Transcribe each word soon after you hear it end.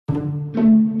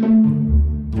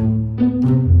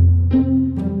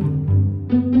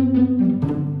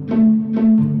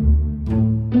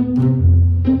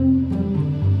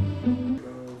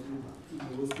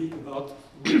will speak about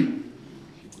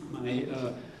my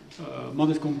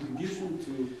modest contribution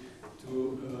to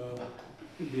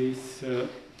this.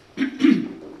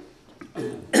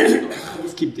 I'll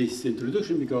skip this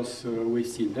introduction because we've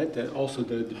seen that. Also,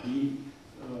 the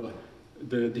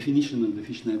definition of the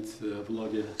fishnets,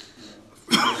 Volodya.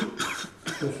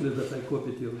 Especially that I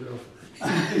copied yourself.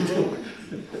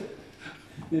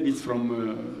 Maybe it's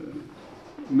from.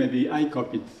 Maybe I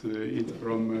copied it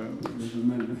from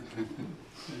and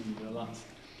Lance.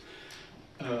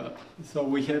 So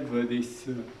we have this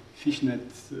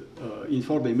fishnet in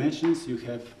 4 dimensions. You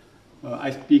have,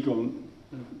 I speak on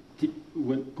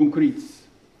concrete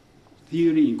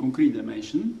theory in concrete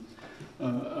dimension.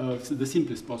 So the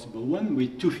simplest possible one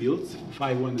with 2 fields,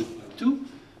 phi1 and phi2,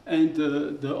 and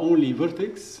the only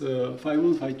vertex,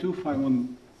 phi1, phi2,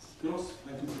 phi1 cross,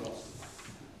 phi2 cross.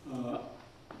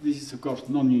 This is, of course,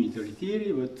 non-unitary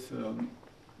theory, but still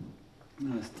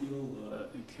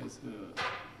it has,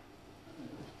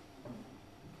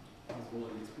 as well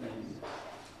explained,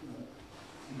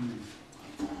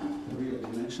 real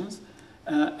dimensions.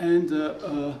 And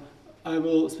I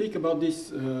will speak about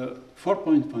this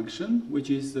 4-point function,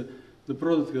 which is the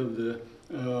product of the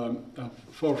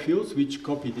 4 fields which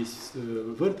copy this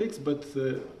vertex, but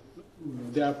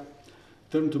they are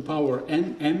turned to power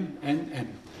n, m, and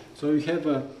n. So you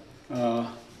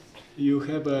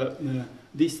have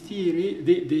this theory,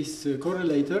 this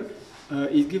correlator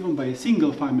is given by a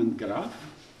single Feynman graph,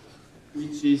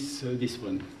 which is this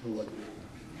one.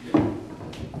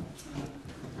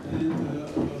 And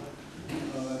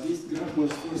this graph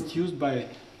was first used by,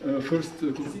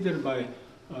 considered by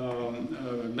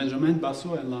Benjamin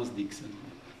Basso and Lance Dixon.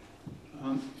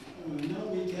 Now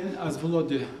we can, as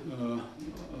Volodya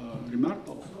remarked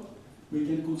also, we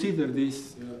can consider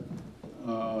this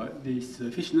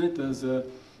fishnet as a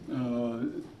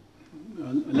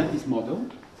lattice model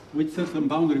with certain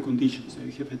boundary conditions. So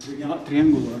you have a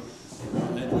triangular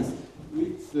lattice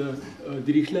with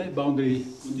Dirichlet boundary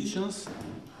conditions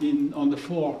on the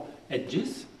 4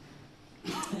 edges.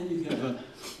 And you have a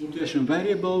fluctuation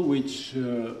variable which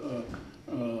is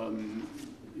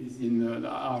in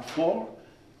R4,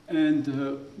 and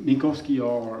Minkowski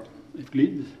or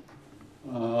Euclid.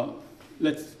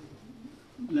 Let's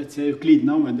say Euclid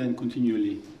now and then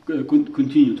continue to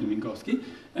Minkowski,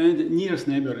 and nearest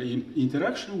neighbor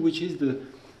interaction, which is the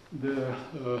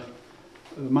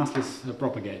massless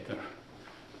propagator.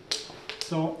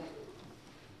 So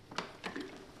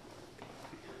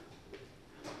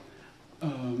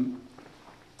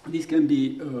this can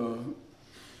be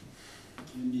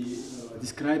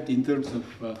described in terms of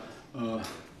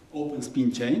open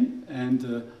spin chain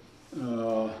and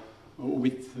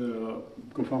with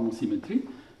conformal symmetry,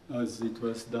 as it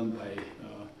was done by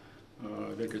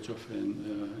Vergachov and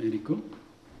Enrico.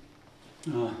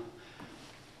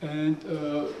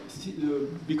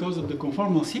 Because of the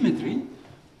conformal symmetry,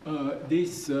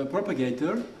 this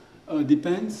propagator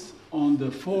depends on the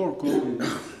 4 coordinates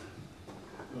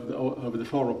of the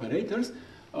 4 operators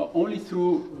only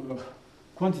through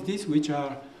quantities which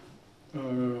are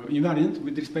invariant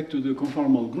with respect to the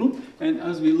conformal group. And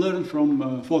as we learned from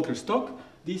Volcker-Stock,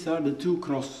 these are the 2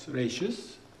 cross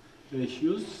ratios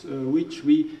which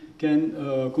we can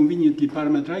conveniently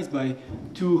parameterize by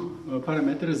 2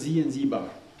 parameters, z and z bar.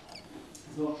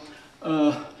 So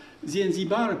z and z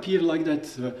bar appear like that.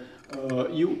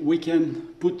 We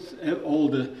can put all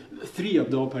the 3 of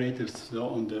the operators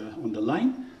on the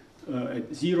line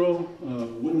at 0,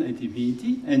 1 at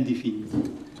infinity, and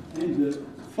infinity. And the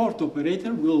 4th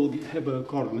operator will have a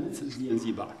coordinates z and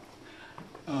z bar.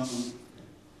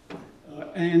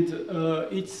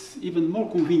 It's even more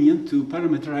convenient to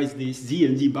parameterize this z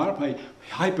and z bar by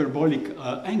hyperbolic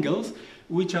angles,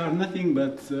 which are nothing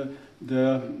but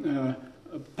the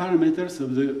parameters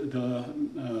of the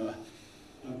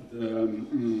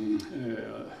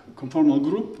conformal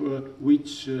group,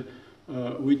 which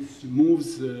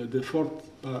moves the 4th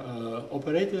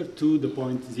operator to the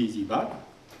point z bar.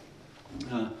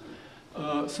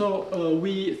 So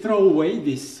we throw away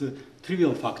this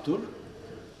trivial factor,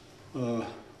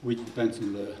 which depends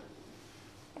on the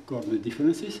coordinate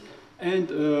differences, and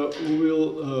we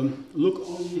will look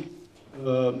only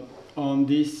on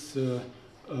this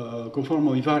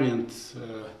conformal invariant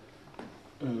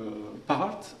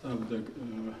part of the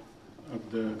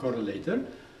correlator.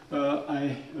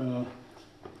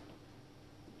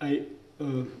 I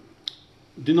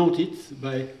denote it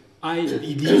by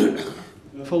IDD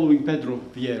following Pedro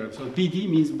Vieira. So PD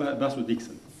means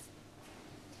Basso-Dixon,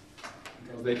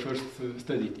 because they first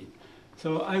studied it.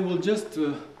 So I will just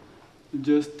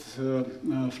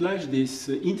flash this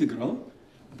integral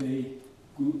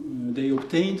they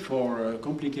obtained for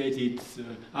complicated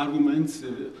arguments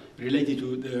related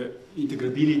to the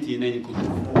integrability in n equal to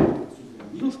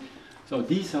 4. So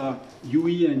these are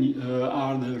UE and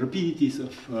are the rapidities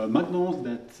of magnons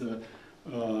that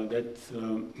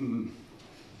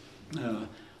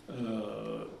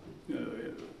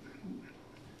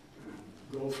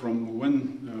go from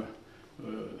one.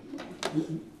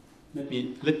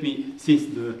 Let me, since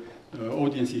the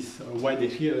audience is wider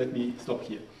here, let me stop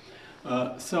here.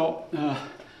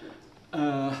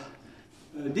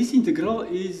 This integral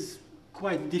is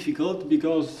quite difficult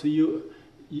because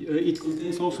it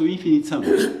contains also infinite sum.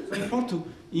 Therefore,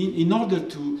 in order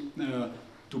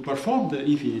to perform the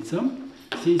infinite sum,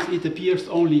 since it appears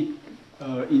only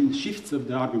in shifts of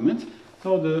the argument,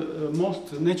 so the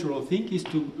most natural thing is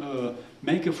to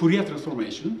make a Fourier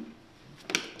transformation.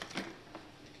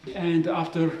 And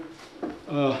after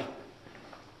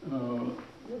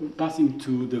passing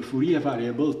to the Fourier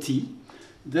variable t,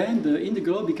 then the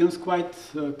integral becomes quite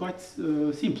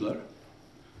simpler.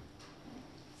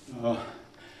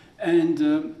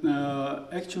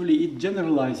 Actually, it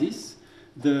generalizes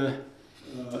the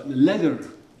ladder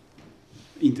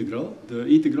integral, the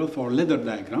integral for ladder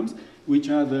diagrams, which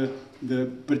are the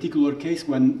particular case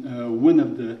when one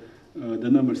of the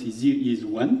numbers is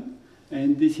 1.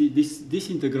 And this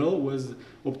integral was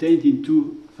obtained in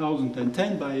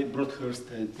 2010 by Broadhurst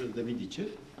and Davidichev.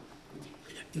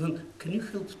 Ivan, can you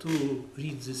help to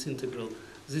read this integral?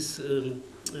 This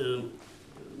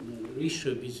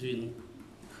ratio between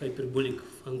hyperbolic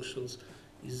functions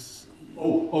is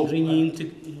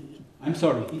I'm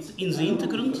sorry. It's in the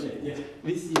integrand? Yes,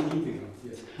 this is the integrand,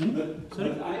 yes.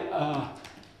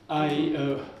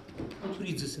 How to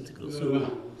read this integral? So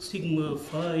sigma,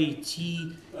 phi,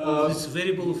 t, this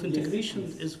variable of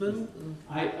integration as well?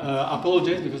 I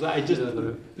apologize because I just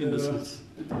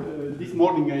this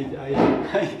morning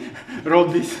I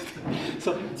wrote this.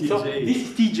 So this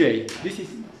is Tj.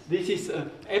 This is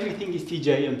everything is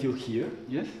Tj until here.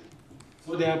 Yes.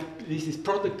 So this is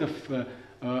product of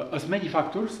as many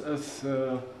factors as.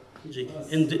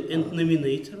 And the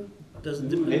denominator does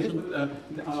depend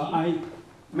on.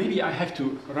 Maybe I have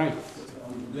to write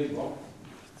on the blackboard.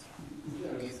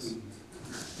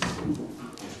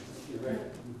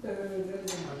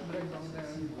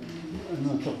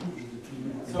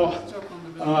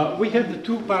 So we have the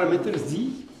two parameters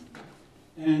z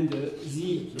and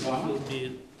z bar.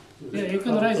 Yeah, you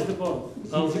can raise the bar.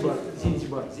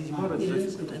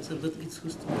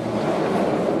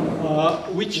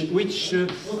 Which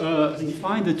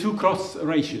define the two cross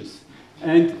ratios.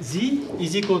 And z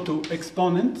is equal to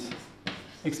exponent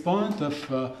of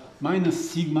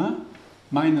minus sigma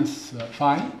minus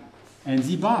phi, and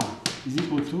z bar is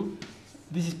equal to,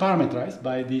 this is parameterized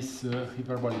by this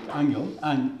hyperbolic angles.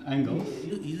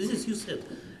 This is you said.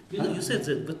 You said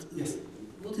that, but yes.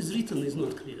 What is written is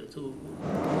not clear. So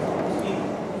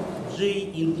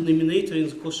j in denominator in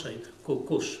the cosine,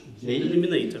 cosh.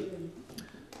 Denominator.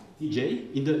 J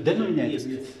in the denominator.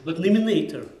 Yes. But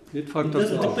denominator. It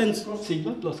factors out. Depends.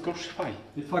 Sigma plus cos phi.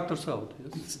 It factors out.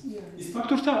 Yes. It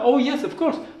factors out. Oh yes, of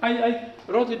course. I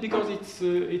wrote it because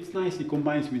it's nicely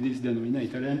combines with this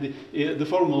denominator, and the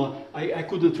formula I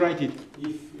couldn't write it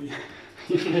if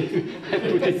I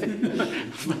put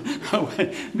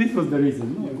it. This was the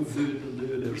reason. No? You could do it on the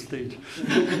earlier stage.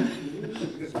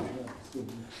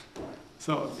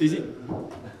 So is it?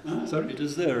 Sorry. It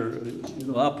is there.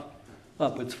 Up.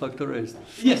 It's factorized.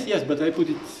 Yes, but I put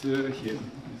it here.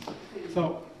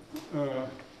 So,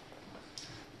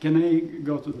 can I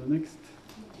go to the next?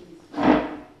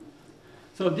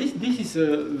 So this is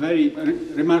a very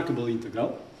remarkable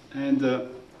integral, and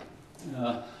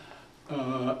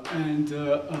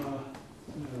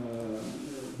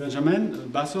Benjamin,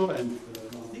 Basso, and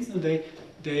Dixon,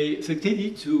 they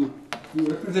succeeded to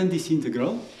represent this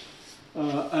integral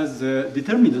as a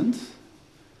determinant.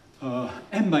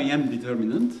 M by M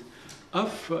determinant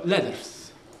of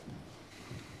ladders.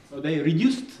 So they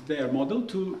reduced their model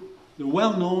to the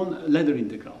well-known ladder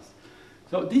integrals.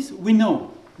 So this, we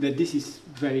know that this is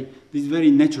very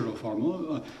natural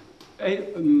formula.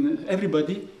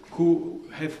 Everybody who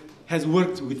has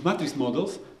worked with matrix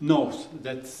models knows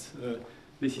that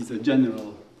this is a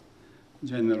general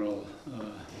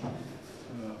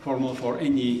formula for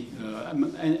any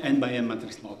n by m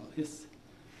matrix model. Yes.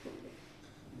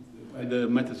 By the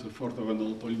methods of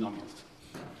orthogonal polynomials.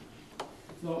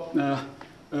 So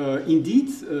indeed,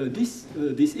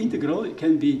 this integral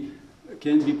can be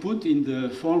can be put in the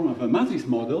form of a matrix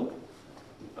model,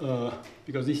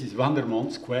 because this is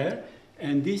Vandermonde square,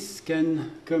 and this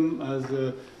can come as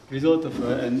a result of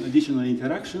an additional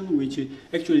interaction, which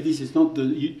actually this is not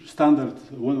the standard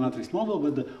one matrix model,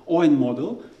 but the ON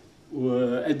model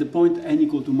at the point n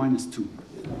equal to -2.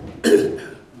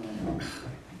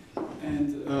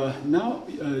 And now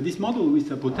this model with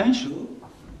a potential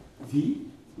V,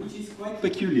 which is quite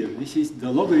peculiar. This is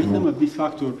the logarithm of this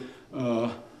factor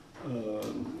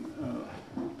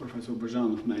Professor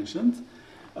Berjanov mentioned,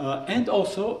 and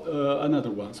also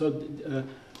another one. So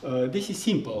this is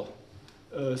simple.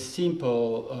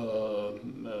 Simple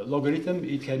logarithm.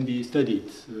 It can be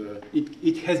studied.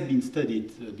 It has been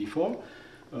studied before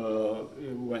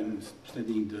when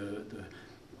studying the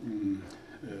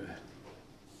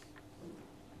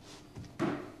I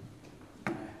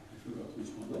forgot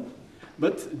which model.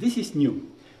 But this is new,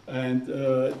 and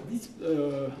this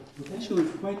potential is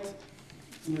quite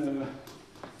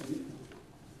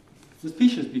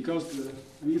suspicious because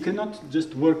you cannot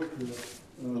just work with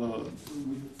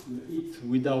it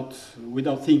without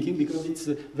thinking, because it's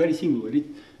very singular.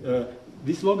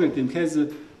 This logarithm has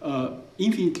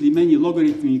infinitely many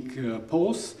logarithmic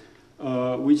poles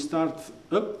which start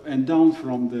up and down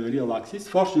from the real axis.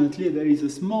 Fortunately, there is a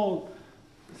small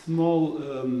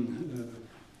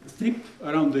strip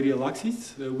around the real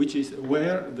axis, which is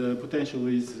where the potential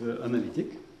is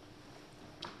analytic.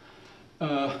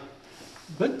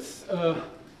 But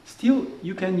still,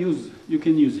 you can use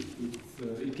it.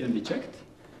 It can be checked.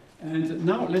 And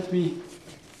now let me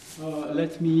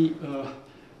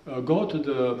go to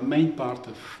the main part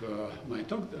of my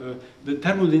talk, the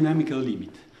thermodynamical limit.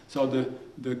 So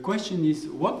the question is,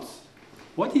 what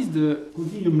is the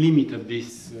continuum limit of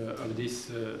this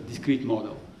discrete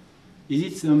model? Is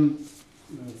it some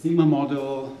sigma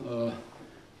model,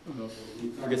 the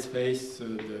target space,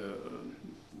 the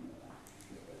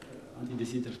anti-de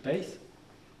Sitter space?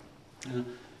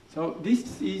 So this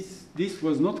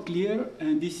was not clear,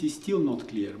 and this is still not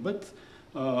clear. But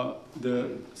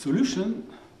the solution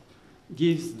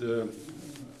gives the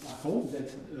hope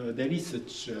that there is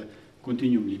such a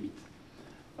continuum limit.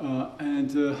 And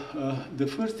the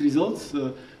first results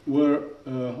were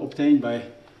obtained by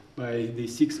the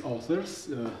 6 authors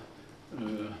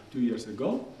 2 years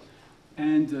ago,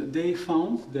 and they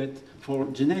found that for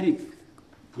generic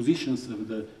positions of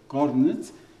the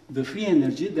coordinates, the free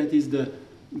energy, that is the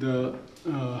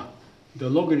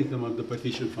logarithm of the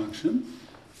partition function,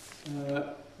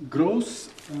 grows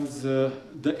as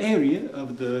the area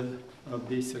of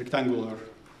this rectangular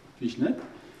fishnet,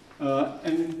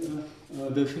 and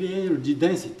the free energy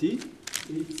density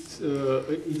is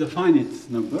a finite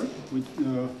number,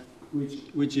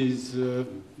 which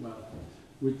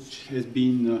has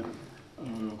been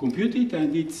computed,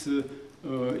 and it's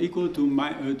equal to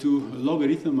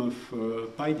logarithm of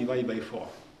pi divided by 4.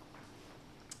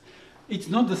 It's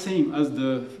not the same as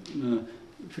the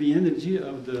free energy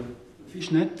of the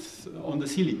fishnet on the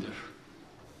cylinder.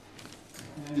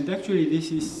 And actually,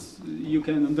 this is, you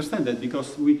can understand that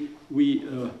because we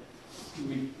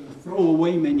throw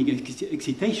away many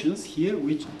excitations here,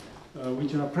 which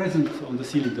are present on the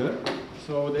cylinder.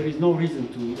 So there is no reason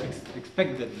to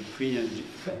expect that the free energy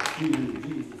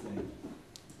is the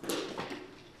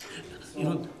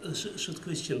same. A short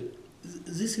question.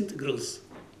 These integrals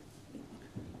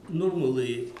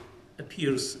normally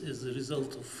appears as a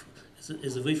result of,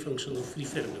 as a wave function of free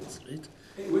fermions, right?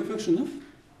 Wave function of?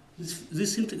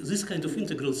 This kind of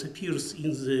integrals appears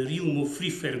in the realm of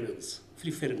free fermions,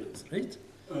 right?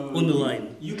 On the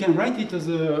line. You can write it as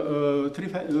a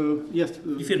yes.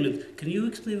 Free fermion. Can you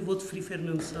explain what free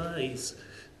fermions are?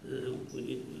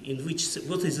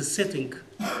 What is the setting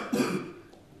of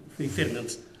free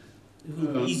fermions? It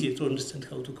will be easier to understand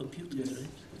how to compute it, right?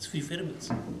 It's free fermions.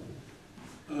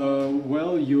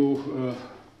 Well, you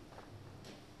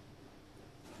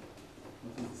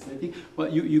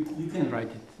can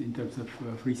write it in terms of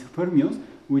free fermions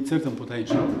with certain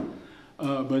potential,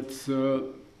 but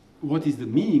what is the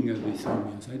meaning of these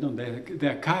fermions? I don't. They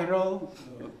are chiral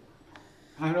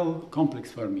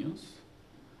complex fermions.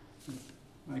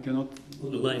 I cannot.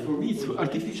 On the line. For me, it's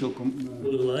artificial. On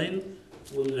the line,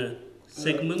 on a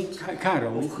segment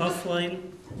chiral. of half line.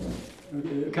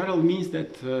 Chiral means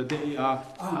that they are,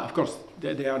 of course,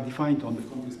 they are defined on the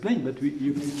complex plane, but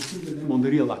you can consider them on the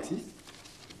real axis.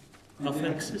 Half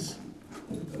axis.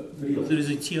 There is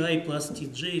a Ti plus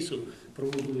Tj, so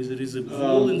probably there is a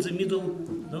ball in the middle.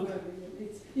 No?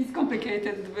 It's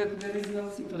complicated, but there is no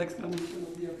simple explanation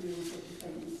of the appearance of the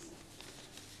fermions.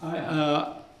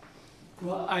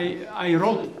 Well, I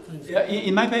wrote,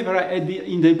 in my paper,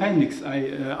 in the appendix,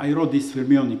 I wrote this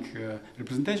fermionic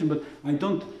representation, but I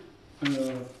don't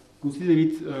consider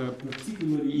it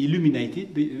particularly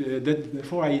illuminated,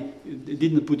 therefore I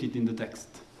didn't put it in the text.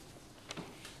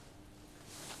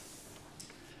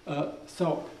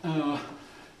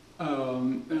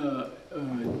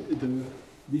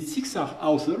 The six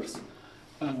authors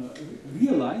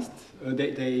realized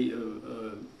they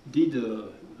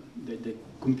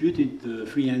computed the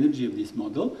free energy of this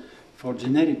model for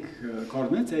generic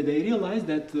coordinates, and they realized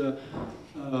that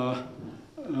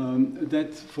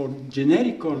that for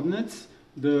generic coordinates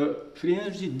the free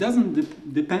energy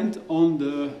doesn't depend on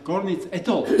the coordinates at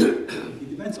all. It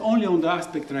depends only on the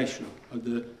aspect ratio of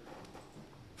the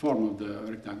form of the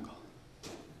rectangle.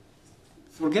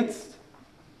 Forget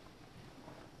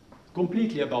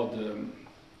completely about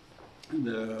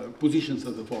the positions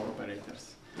of the four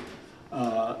operators.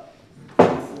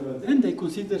 Then they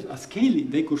considered a scaling.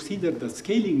 They considered the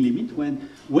scaling limit when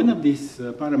one of these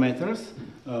parameters,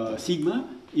 sigma,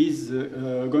 is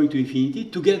going to infinity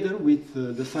together with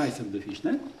the size of the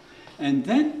fishnet, and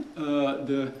then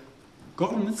the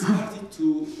coordinates started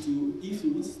to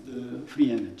influence the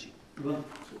free energy. Well,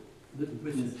 the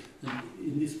question is,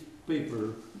 in this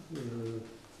paper,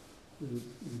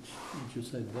 which you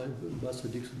said by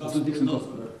Basso-Dixon.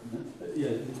 Yeah,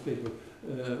 this paper.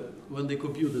 When they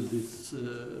computed this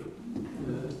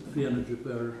free energy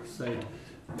per side,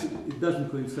 it doesn't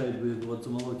coincide with what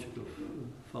Zamolodchikov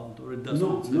found, or it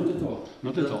doesn't? No, not at all.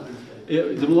 Not at all.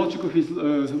 Zamolodchikov is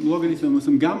logarithm of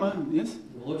some gamma, yes?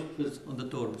 Zamolodchikov is on the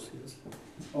torus, yes.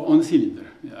 On the cylinder.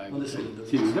 Yeah, on the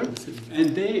cylinder.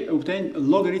 And they obtained a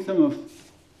logarithm of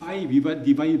pi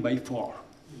divided by 4.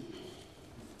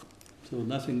 So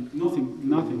nothing to do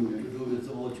with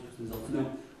Zamolodchikov's results. No.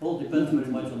 All depends very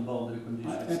much on boundary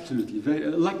conditions. Absolutely.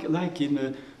 Like in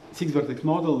a six-vertex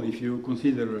model, if you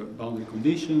consider boundary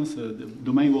conditions, the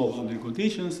domain wall boundary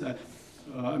conditions,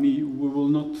 I mean, you will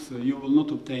not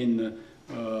obtain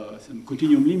some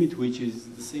continuum limit, which is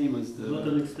the same as the. Not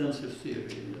an extensive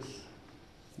theory, yes.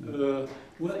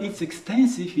 Well, it's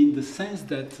extensive in the sense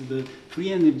that the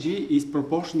free energy is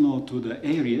proportional to the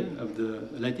area of the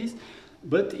lattice,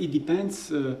 but it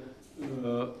depends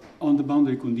on the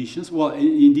boundary conditions, well,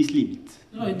 in this limit.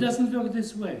 No, it doesn't work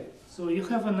this way. So you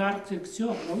have an Arctic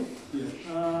circle.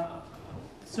 Yeah.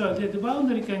 So the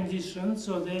boundary conditions,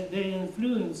 so they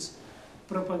influence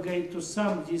propagate to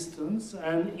some distance,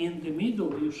 and in the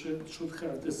middle you should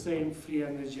have the same free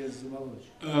energy as the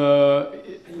Volodya.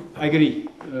 I agree,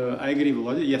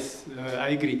 Volodya. Yes, I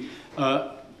agree.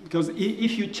 Because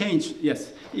if you change,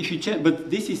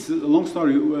 but this is a long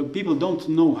story. People don't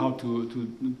know how to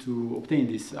obtain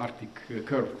this Arctic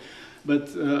curve. But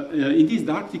in this,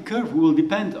 the Arctic curve will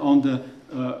depend on the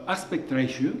aspect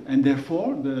ratio, and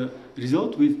therefore the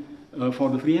result for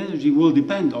the free energy will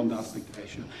depend on the aspect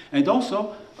ratio. And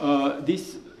also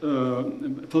this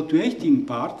fluctuating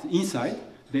part inside,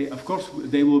 of course,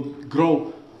 they will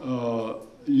grow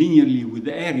linearly with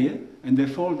the area, and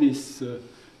therefore this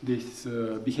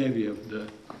behavior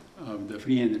of the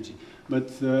free energy.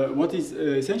 But what is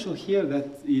essential here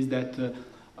is that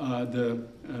the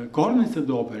coordinates of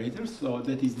the operators, so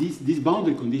that is these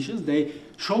boundary conditions, they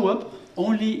show up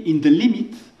only in the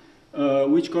limit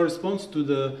which corresponds to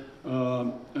the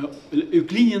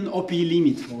Euclidean OP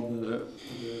limit for the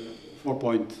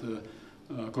 4-point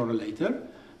correlator.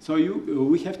 So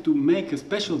we have to make a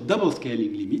special double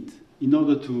scaling limit in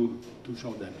order to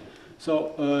show them.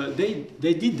 So they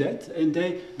did that, and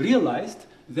they realized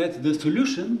that the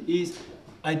solution is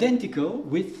identical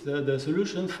with the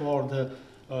solution for the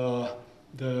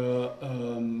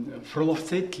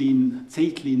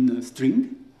Frolov-Zeitlin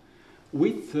string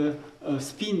with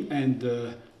spin and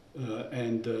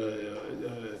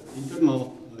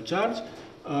internal charge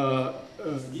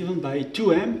given by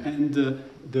 2m and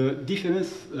the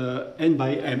difference n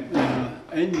by m,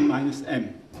 n minus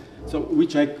m, so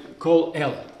which I call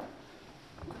L.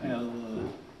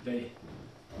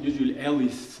 Usually L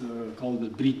is called the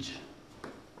bridge.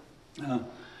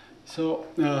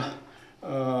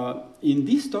 In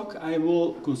this talk, I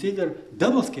will consider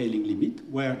double scaling limit,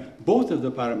 where both of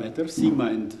the parameters, sigma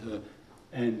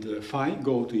and phi,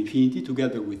 go to infinity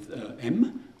together with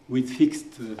m, with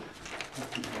fixed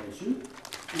ratio.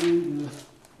 And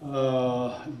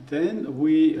then I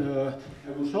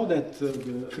will show that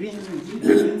the free energy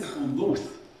depends on both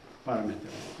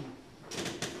parameters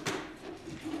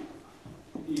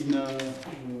in a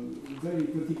very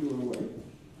particular way.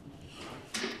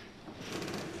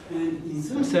 And in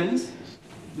some sense,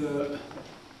 the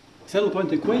saddle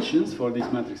point equations for this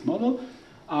matrix model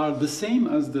are the same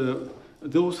as the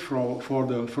those for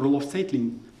the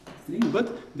Roloff-Saclay string,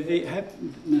 but they have,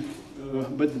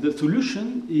 but the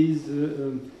solution is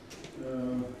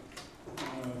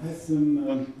has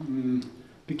some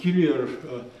peculiar.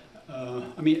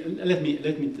 I mean, let me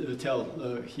tell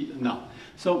now.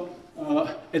 So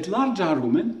at large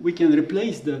argument, we can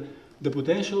replace the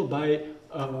potential by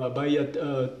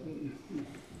a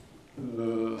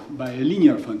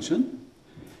linear function,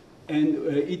 and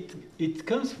it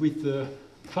comes with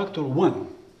factor 1.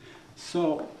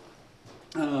 So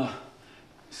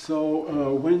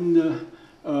when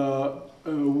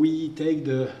we take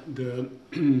the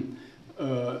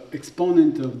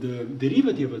exponent of the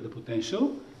derivative of the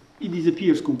potential, it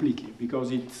disappears completely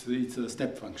because it's a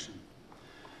step function.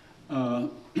 So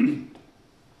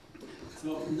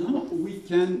now we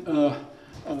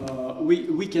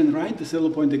can write the saddle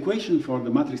point equation for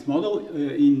the matrix model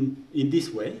in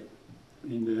this way,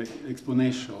 in the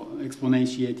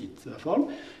exponentiated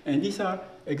form, and these are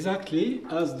exactly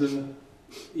as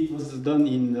it was done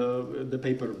in the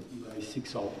paper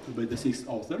by the 6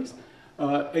 authors.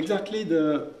 Exactly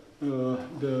the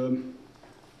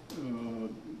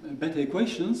beta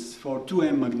equations for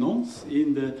 2m magnons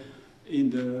in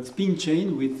the spin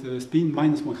chain with spin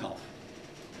 -1/2.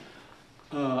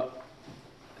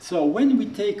 So when we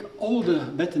take all the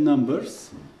beta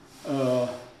numbers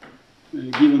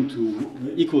given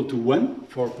equal to 1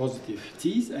 for positive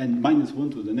t's and -1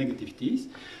 to the negative t's,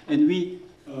 and we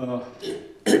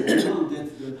found that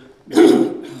the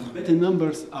beta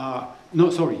numbers are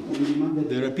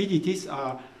the rapidities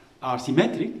are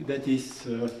symmetric. That is,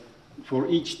 for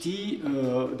each t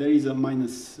there is a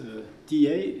minus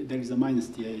TA. There is a minus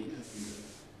TA in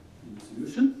the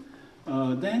solution.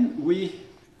 Then we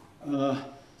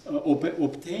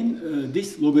obtain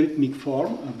this logarithmic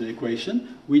form of the equation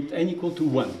with n equal to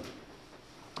 1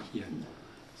 here.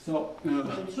 So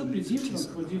it should be different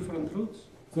for different roots.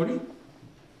 Sorry?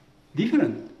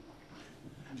 Different?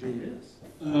 Yes.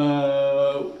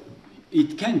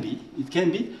 It can be,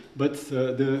 but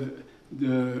the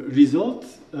result,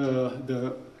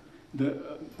 the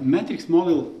matrix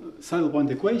model saddle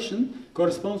point equation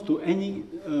corresponds to any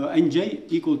nj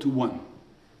equal to 1.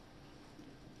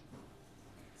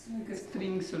 It's like a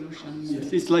string solution.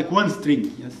 Yes, it's like one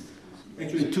string, yes.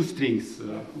 Actually, 2 strings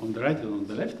on the right and on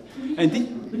the left. And this,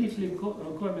 briefly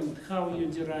comment how you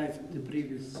derived the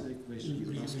previous equation.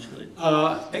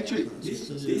 actually,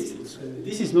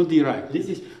 this is not derived. This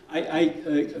is I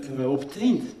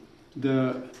obtained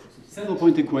the saddle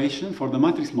point equation for the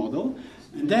matrix model,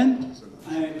 and then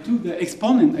I took the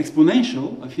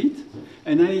exponential of it,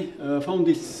 and I found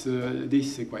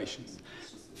these equations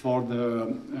for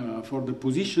the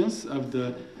positions of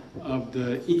the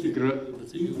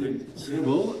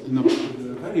integrable the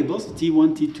variables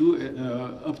t1, t2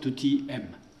 up to tm.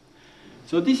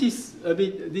 So this is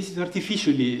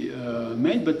artificially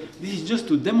made, but this is just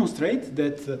to demonstrate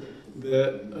that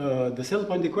the saddle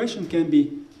point equation can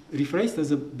be rephrased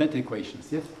as a beta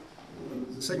equations. Yes.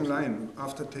 The second line,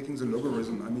 after taking the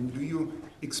logarithm, I mean, do you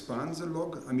expand the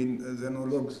log? I mean, there are no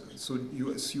logs, so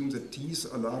you assume that t's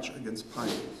are large against pi.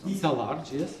 These are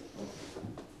large, yes.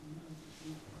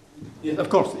 Yes, of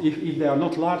course. If they are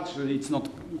not large, it's not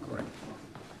correct.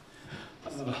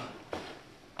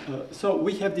 So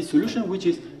we have this solution, which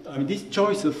is this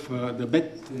choice of the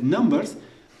beta numbers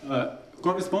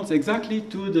corresponds exactly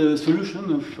to the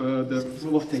solution of the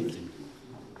Roloff-Saclay.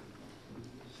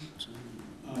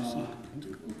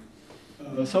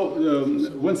 So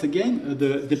once again,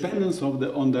 the dependence on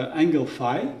the angle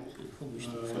phi,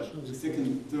 the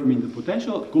second term in the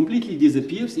potential, completely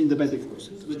disappears in the beta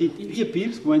equations, but it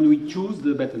reappears when we choose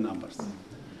the beta numbers.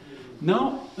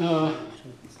 Now,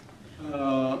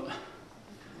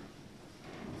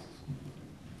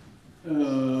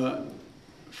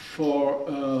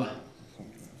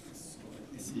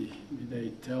 let's see, did I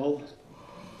tell?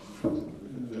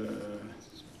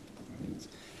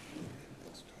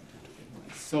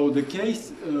 So the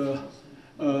case,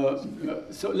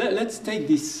 so let's take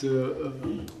these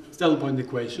saddle point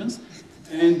equations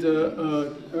and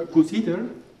consider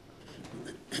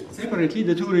separately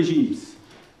the 2 regimes.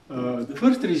 The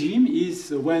first regime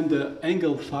is when the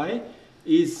angle phi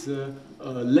is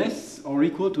less or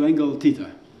equal to angle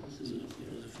theta.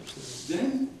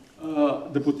 Then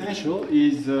the potential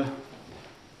is,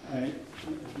 I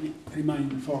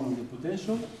remind the form of the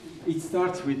potential. It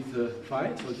starts with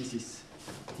phi, so this is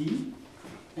T,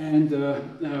 and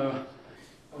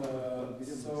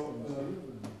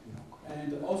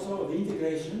and also the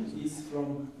integration is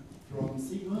from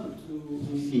sigma to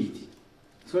infinity.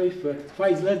 So if phi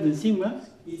is less than sigma,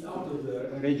 it's out of the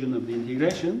region of the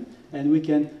integration, and we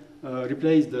can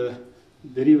replace the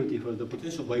derivative of the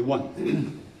potential by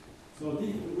 1. So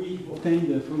this, we obtain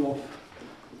the full of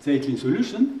Saclay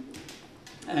solution,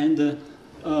 and the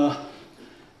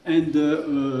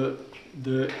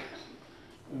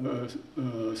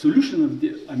solution of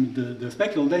the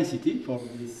spectral density for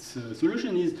this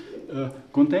solution is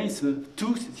contains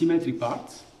 2 symmetric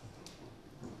parts,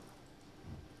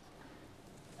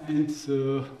 and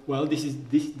well, this is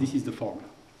the formula.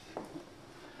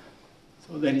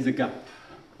 So there is a gap,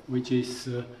 which is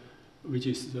the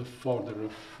further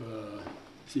of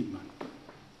sigma.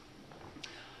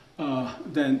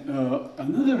 Then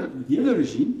the other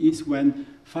regime is when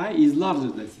phi is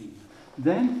larger than sigma.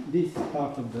 Then this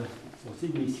part of the, so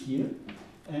sigma is here,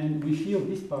 and we feel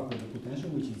this part of the potential,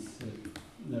 which is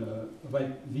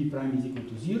v prime is equal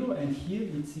to 0, and here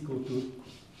it's equal to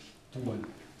 1.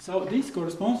 So this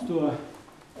corresponds to a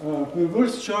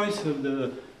perverse choice of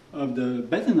the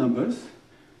beta numbers,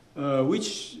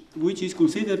 which is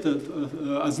considered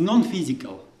as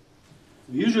non-physical.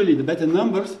 Usually the beta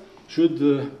numbers should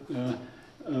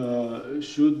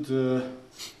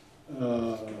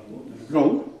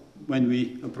grow when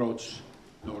we approach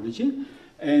the origin,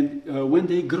 and when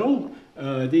they grow,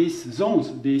 these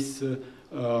zones, the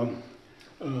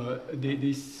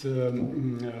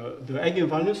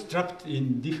eigenvalues trapped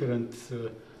in different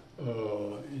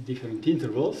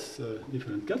intervals,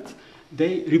 different cuts,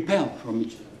 they repel from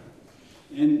each other.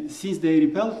 And since they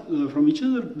repel from each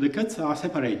other, the cuts are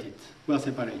separated, well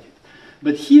separated.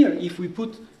 But here, if we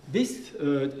put this,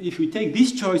 if we take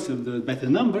this choice of the beta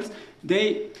numbers,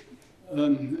 they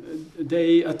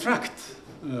attract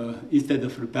instead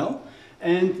of repel,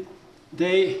 and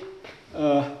they.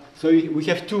 So we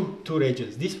have two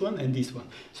regions, this one and this one.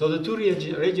 So the two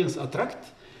regions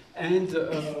attract, and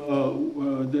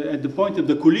at the point of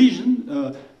the collision,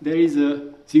 there is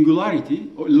a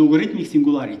singularity, or logarithmic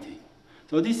singularity.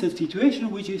 So this is a situation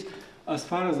which is, as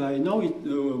far as I know, it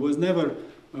was never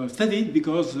studied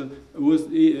because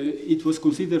it was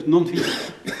considered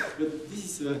non-physical. But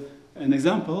this is an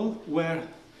example where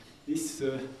this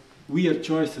weird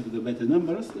choice of the beta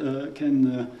numbers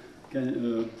can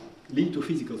lead to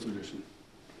physical solution.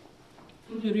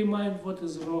 Could you remind what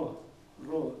is rho?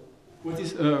 What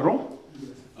is rho?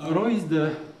 Yes. Rho is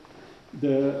the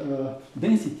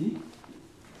density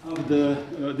of the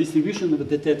distribution of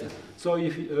the theta. So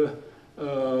if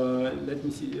let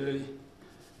me see,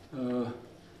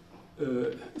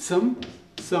 sum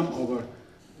over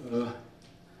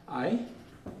I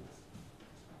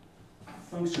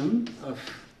function of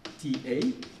TA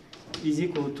is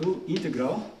equal to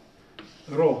integral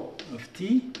rho of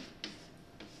t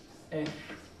f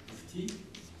of t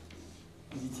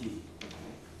dt.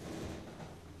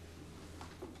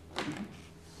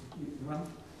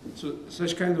 So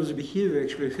such kind of behavior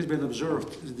actually has been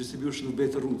observed in the distribution of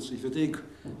beta roots. If you take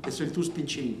a SL2 spin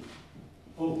chain,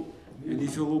 and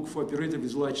if you look for operator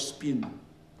with large spin,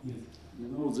 you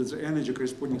know that the energy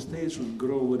corresponding state should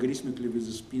grow logarithmically with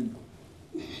the spin.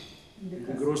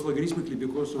 It grows logarithmically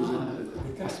because of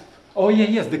the cusp. Oh yeah,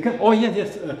 yes, oh yeah,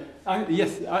 yes,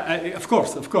 yes.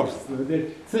 Of course.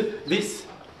 This,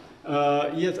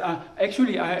 yes.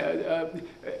 Actually,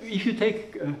 if you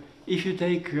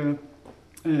take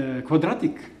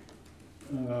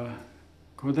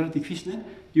quadratic fishnet,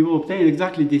 you will obtain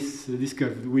exactly this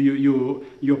curve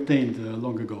you obtained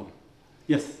long ago.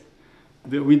 Yes,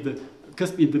 with the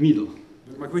cusp in the middle.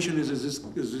 But my question is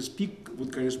this peak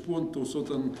would correspond to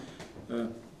certain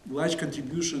large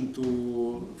contribution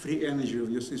to free energy of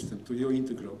your system, to your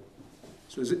integral.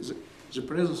 So the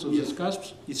presence of these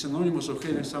cusps is synonymous of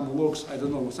having some logs, I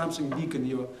don't know, something big in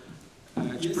your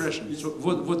expression. Yes. So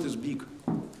what is big?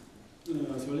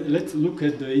 So let's look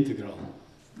at the integral.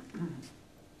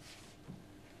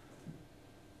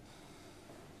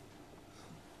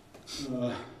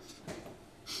 So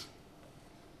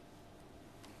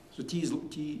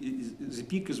the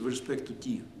peak is with respect to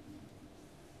t.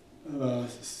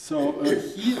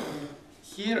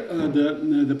 Here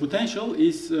the potential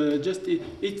is just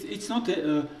it's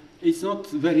not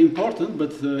very important,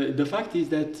 but the fact is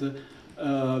that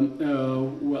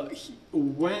well,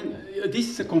 when this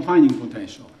is a confining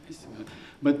potential,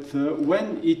 but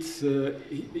when it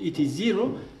is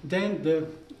 0, then the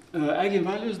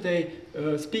eigenvalues, they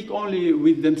speak only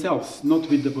with themselves, not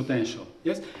with the potential.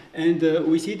 Yes, and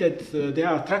we see that they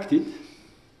are attracted,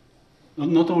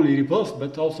 not only repulsed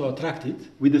but also attracted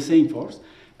with the same force,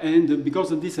 and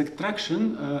because of this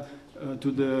attraction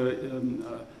to the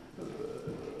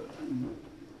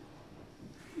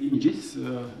images,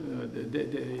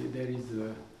 there is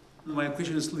My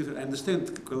question is, I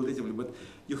understand qualitatively, but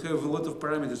you have a lot of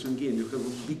parameters in game. You have a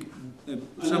big,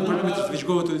 some parameters which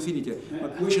go to infinity. My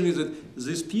question is that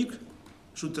this peak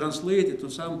should translate into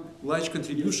some large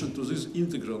contribution to this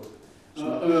integral.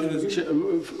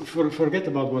 Forget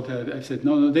about what I've said.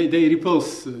 No, they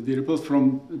repulse. They repulse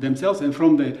from themselves and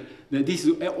from this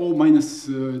O minus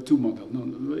 2 model.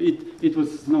 No, it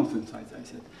was nonsense. I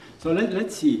said. So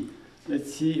let's see.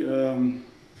 Let's see.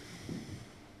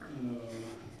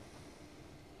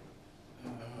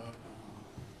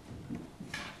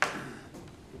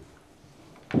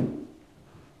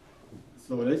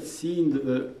 So let's see in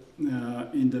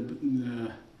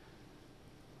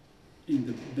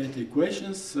the beta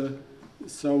equations.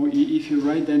 So if you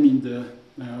write them in the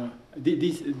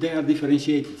they are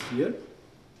differentiated here.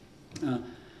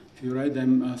 If you write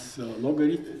them as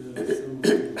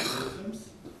logarithms.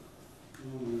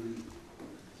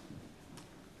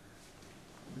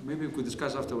 Maybe we could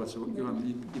discuss afterwards.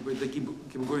 Ivan, keep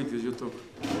going with your talk.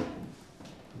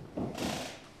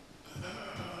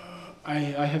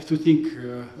 I have to think.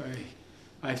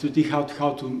 I have to think how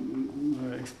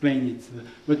to explain it.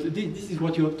 But this is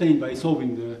what you obtain by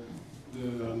solving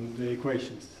the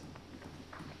equations.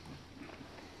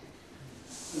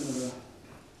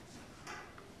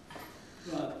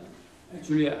 Well,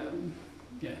 actually,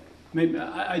 yeah. Maybe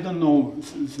I don't know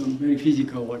some very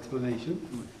physical explanation.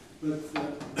 But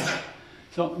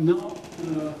so now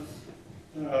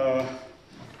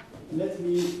let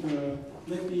me.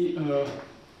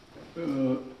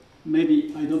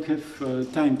 Maybe I don't have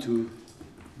time to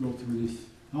go through this.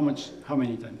 How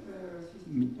many times?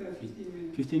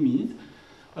 15 minutes.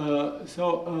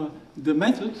 So the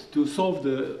method to solve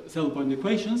the cell point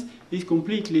equations is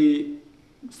completely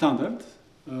standard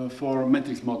for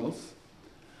matrix models.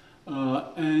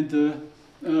 And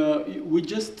we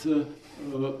just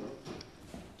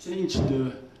change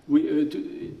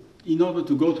in order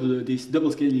to go to this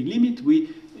double scaling limit, we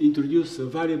introduce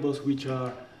variables which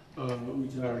are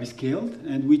rescaled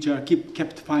and which are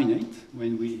kept finite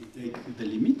when we take the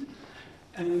limit.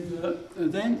 And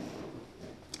then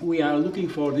we are looking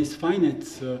for this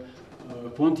finite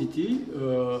quantity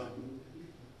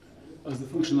as a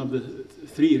function of the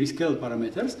 3 rescaled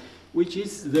parameters, which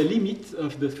is the limit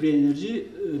of the free energy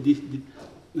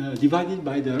divided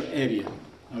by the area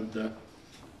of the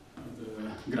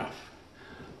graph.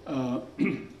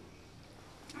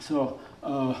 So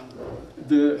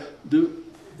the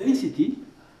density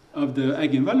of the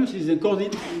eigenvalues is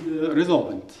encoded in the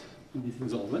resolvent,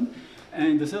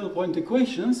 and the saddle point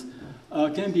equations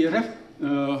can be,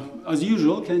 as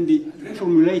usual, can be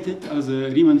reformulated as a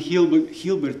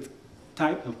Riemann-Hilbert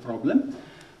type of problem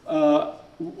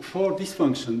for this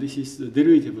function. This is the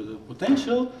derivative of the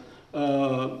potential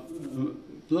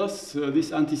plus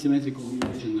this anti-symmetrical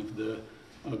relation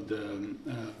of the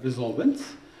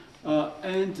resolvents.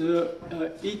 And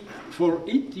for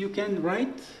it, you can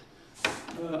write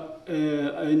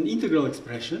an integral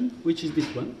expression, which is this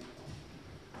one.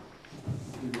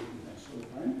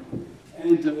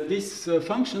 And this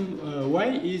function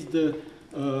y is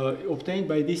obtained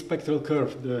by this spectral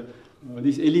curve,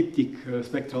 this elliptic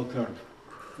spectral curve.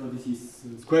 So this is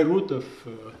square root of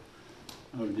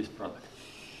this product.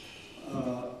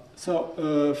 So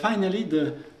finally,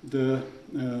 the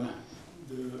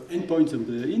endpoints of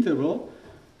the interval,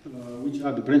 which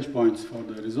are the branch points for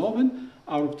the resolvent,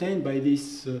 are obtained by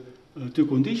these 2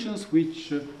 conditions,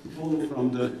 which follow from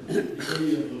the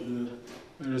area of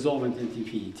the resolvent at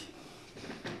infinity.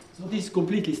 So this is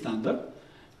completely standard,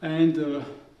 and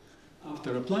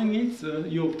after applying it,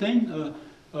 you obtain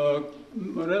a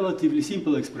relatively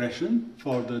simple expression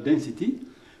for the density,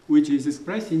 which is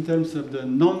expressed in terms of the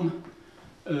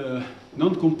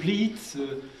non-complete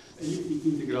elliptic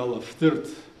integral of 3rd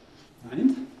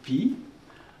kind, pi,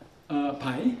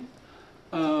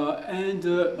 and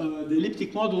the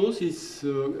elliptic modulus is,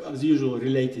 as usual,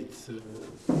 related to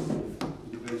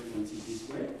the branch points in this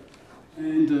way.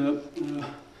 And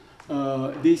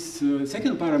this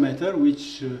second parameter,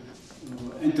 which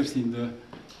enters in the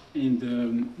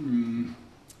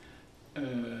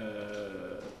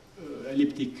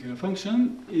elliptic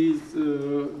function, is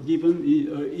given.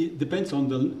 It depends on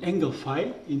the angle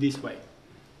phi in this way.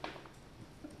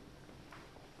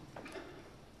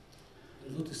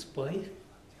 What is pi?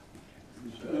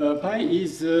 Pi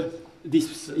is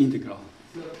this integral.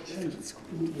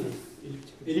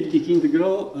 Elliptic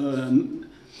integral,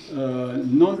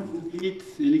 non-complete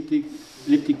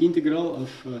elliptic integral of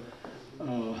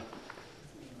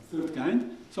 3rd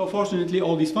kind. So fortunately,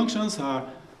 all these functions are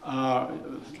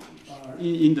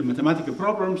in the mathematical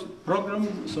program.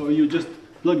 So you just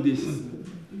plug this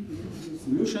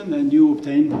solution, and you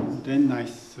obtain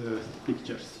nice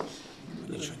pictures.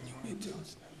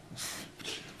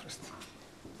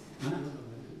 Huh?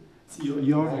 You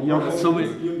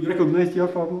recognize your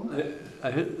formula?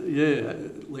 Yeah,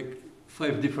 like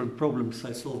 5 different problems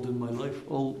I solved in my life,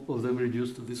 all of them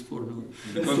reduced to this formula.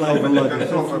 Because nobody can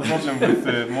solve a problem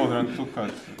with more than 2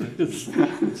 cuts. It's 2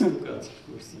 cuts, of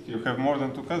course. If you have more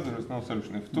than 2 cuts, there is no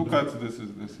solution. If 2 cuts, this is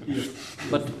the solution.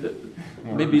 But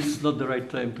maybe it's not the right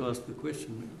time to ask the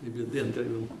question. Maybe at the end I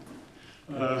will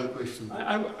ask the question.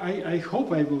 I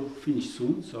hope I will finish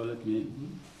soon, so let me.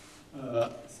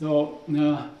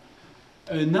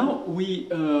 Now we,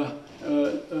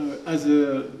 as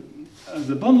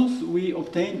a bonus, we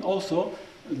obtain also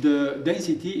the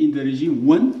density in the regime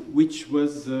 1, which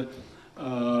was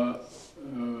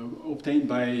obtained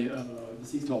by the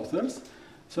 6 authors.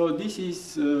 So this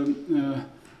is okay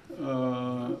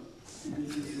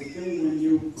when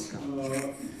you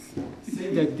say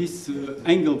that this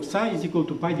angle psi is equal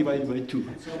to pi divided by 2.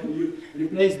 So you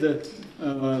replace the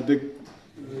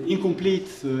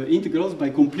incomplete integrals by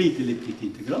complete elliptic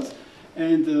integrals,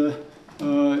 and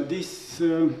this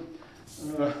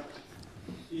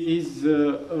is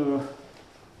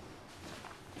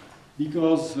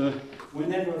because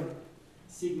whenever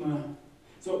sigma,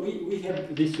 so we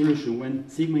have this solution when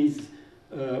sigma is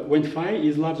when phi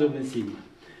is larger than sigma.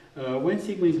 When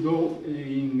sigma is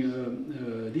going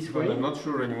this way. I'm not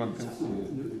sure anyone can see.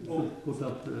 Put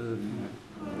up.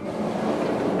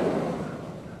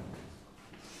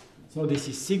 So this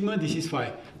is sigma, this is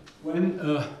phi. When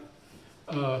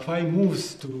phi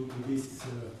moves to this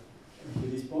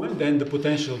point, then the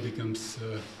potential becomes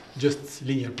just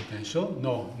linear potential.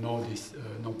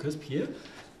 No cusp here.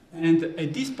 And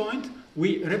at this point,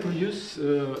 we reproduce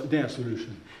their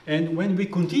solution. And when we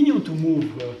continue to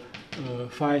move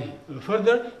phi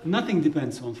further, nothing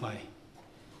depends on phi.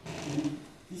 And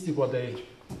this is what they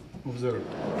observed.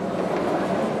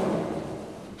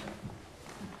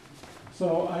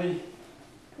 So I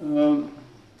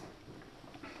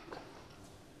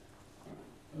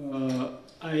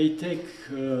take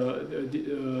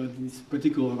this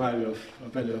particular value of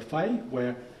phi,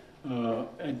 where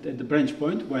at the branch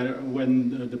point,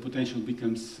 when the potential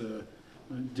becomes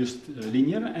just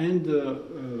linear, and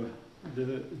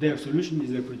their solution is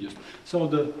reproduced. So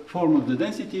the form of the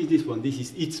density is this one. This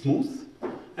is it smooth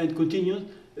and continuous.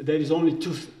 There is only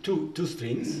two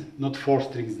strings, not 4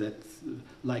 strings that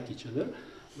like each other,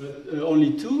 but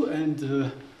only 2, and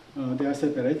they are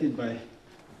separated by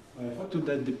a factor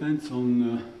that depends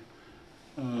on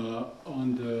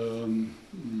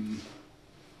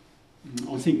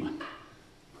sigma.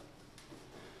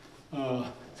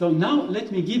 So now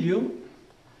let me give you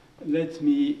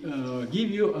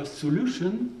a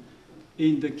solution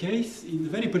in the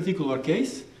very particular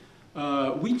case,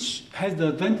 which has the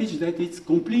advantage that it's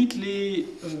completely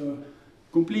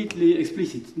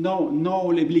explicit.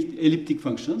 No elliptic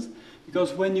functions,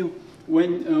 because when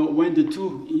the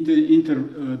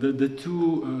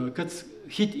two cuts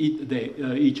hit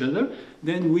each other,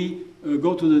 then we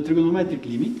go to the trigonometric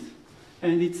limit,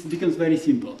 and it becomes very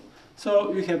simple.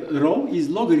 So you have rho is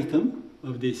logarithm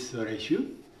of this ratio,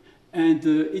 and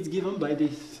it's given by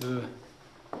this.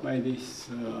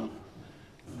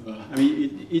 I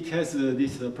mean, it has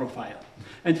this profile.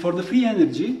 And for the free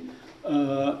energy,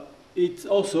 it's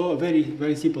also a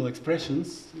very simple expression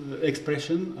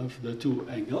of the 2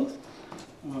 angles.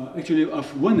 Actually,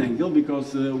 of 1 angle,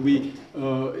 because we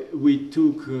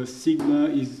took sigma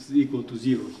is equal to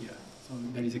 0 here. So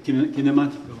there is a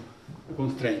kinematical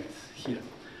constraint here.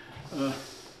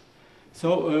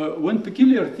 So one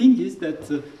peculiar thing is that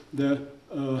the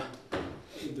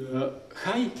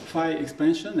high phi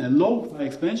expansion and low phi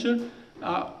expansion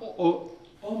are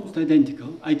almost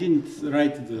identical. I didn't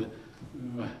write the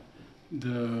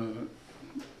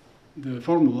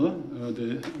formula,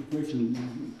 the equation,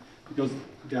 because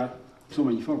there are so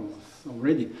many formulas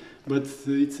already. But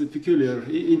it's a peculiar,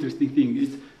 interesting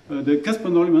thing. The cusp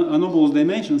anomalous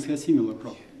dimensions have similar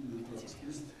problems.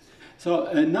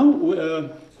 So now,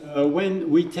 when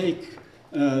we take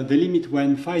the limit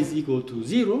when phi is equal to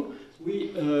 0,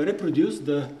 we reproduce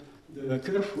the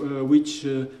curve which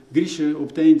Grisha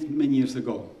obtained many years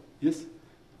ago. Yes,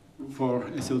 for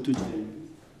SL2.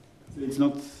 So it's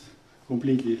not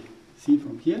completely seen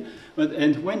from here,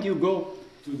 and when you go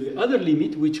to the other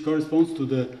limit, which corresponds to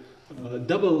the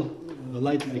double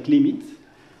light-like limit,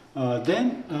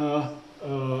 then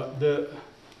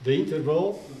the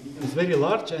interval is very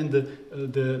large, and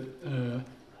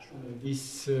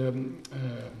this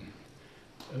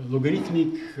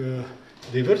logarithmic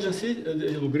divergences,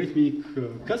 the logarithmic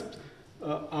cusps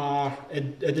are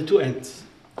at the 2 ends.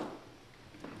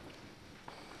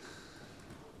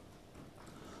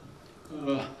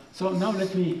 So now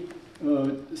let me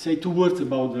say two words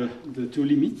about the two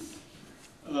limits.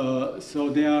 So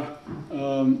they are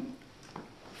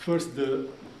first the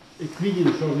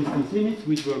Euclidean short distance limits,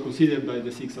 which were considered by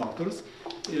the 6 authors.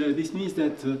 This means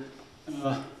that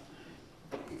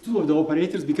two of the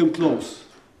operators become close.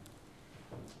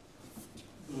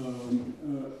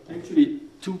 Actually,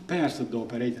 two pairs of the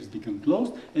operators become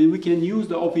close, and we can use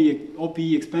the OPE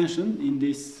expansion in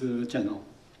this channel.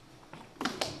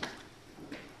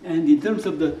 And in terms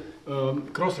of the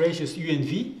cross ratios U and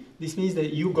V, this means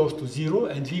that U goes to 0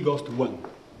 and V goes to 1.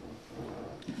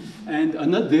 And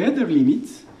the other limit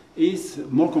is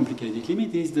more complicated.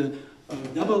 Limit is the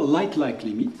double light-like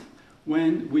limit,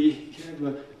 when we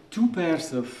have two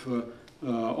pairs of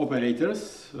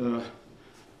operators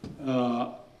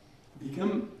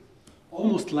become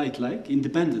almost light-like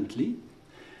independently,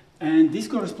 and this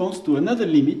corresponds to another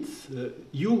limit.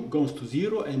 U goes to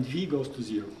 0 and V goes to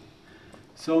 0.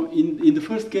 So in the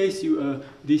first case,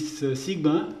 this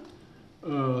sigma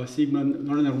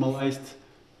non-normalized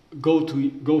goes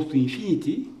to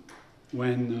infinity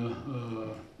when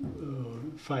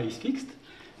phi is fixed,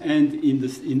 and in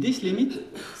this limit,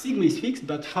 sigma is fixed,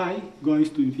 but phi goes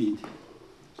to infinity.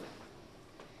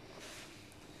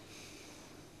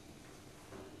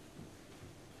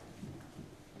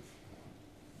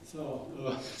 So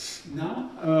now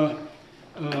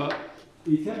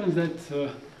it happens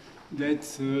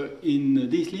that in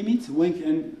these limits one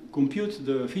can compute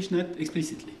the fishnet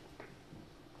explicitly,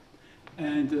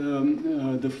 and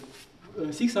the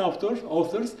 6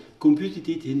 authors computed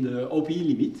it in the OPE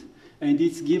limit, and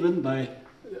it's given by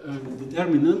the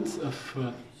determinant of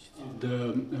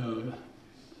the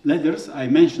letters I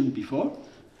mentioned before,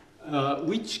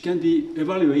 which can be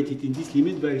evaluated in this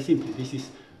limit very simply. This is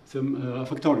some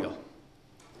factorial.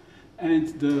 And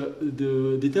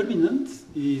the determinant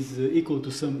is equal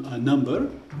to some number,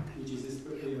 which is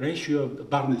a ratio of the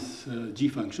Barnes G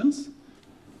functions,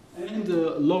 and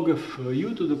log of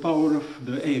U to the power of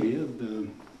the area of the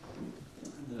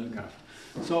graph.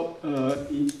 So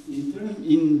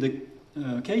in the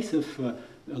case of a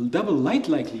double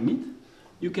light-like limit,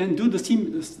 you can do the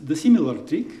similar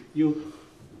trick.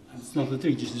 It's not a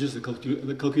trick, it's just a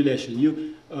calculation.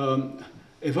 You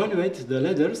evaluate the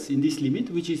letters in this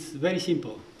limit, which is very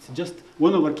simple. It's just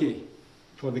 1 over k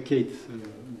for the kth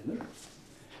letter.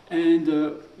 And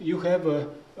you have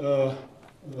the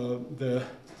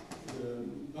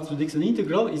Dixon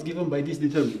integral is given by this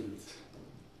determinant.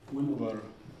 1 over.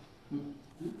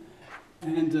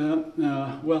 And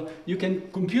well, you can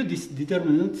compute this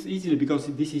determinant easily because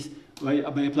this is by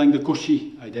applying the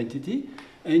Cauchy identity,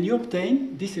 and you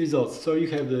obtain these results. So you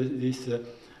have this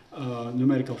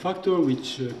numerical factor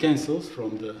which cancels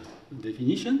from the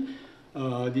definition,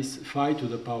 this phi to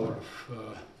the power of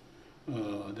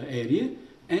the area,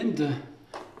 and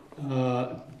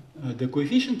the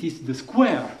coefficient is the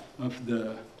square of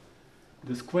the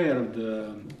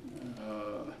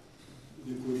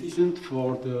coefficient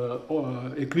for the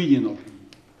Euclidean opening.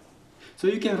 So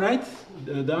you can write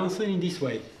the answer in this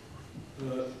way.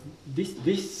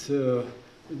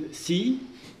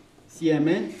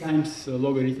 Cmn times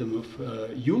logarithm of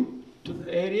U to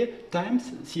the area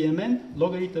times Cmn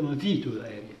logarithm of V to the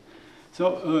area.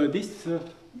 So this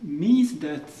means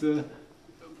that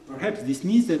perhaps this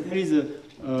means that there is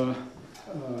a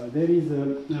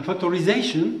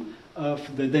factorization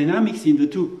of the dynamics in the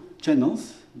two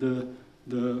channels, the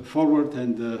forward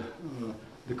and the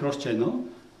cross channel,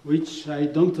 which I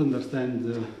don't understand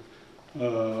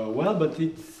well, but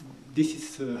this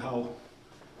is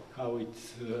how it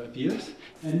appears.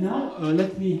 And now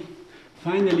let me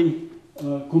finally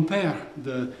compare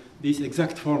these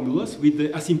exact formulas with the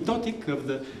asymptotic of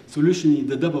the solution in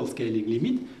the double scaling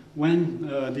limit when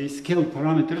the scale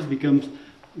parameters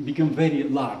become very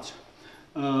large.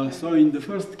 So in the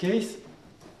first case,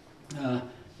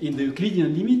 in the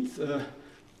Euclidean limit,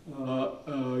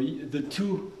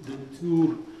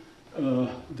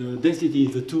 the density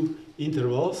in the two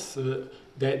intervals,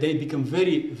 they become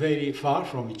very, very far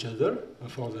from each other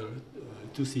for the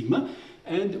 2 sigma,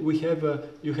 and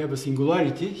you have a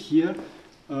singularity here,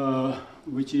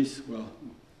 which is, well,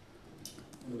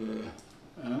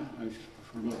 I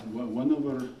forgot, 1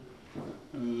 over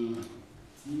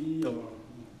t or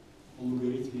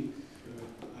logarithmic.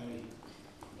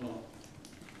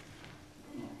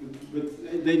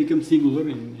 But they become singular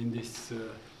in this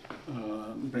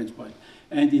branch point.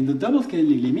 And in the double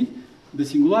scaling limit, the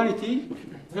singularity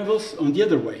travels on the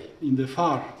other way, in the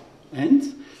far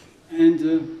end, and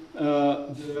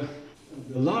the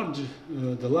large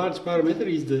parameter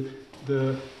is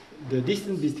the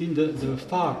distance between the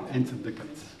far ends of the cut.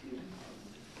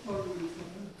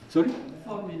 Sorry?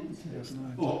 4 minutes.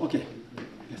 Oh, okay.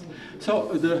 Yes.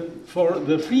 So for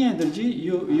the free energy,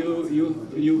 you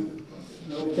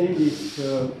obtain this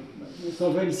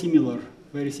so very similar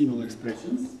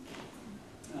expressions,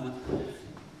 but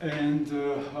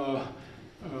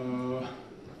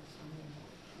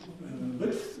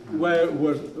where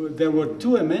there were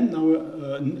 2 mn, now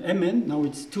mn, now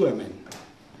it's 2 mn.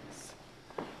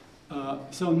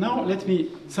 So now let me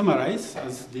summarize,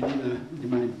 as Divina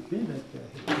reminded me that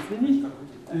I finished,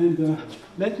 and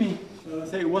let me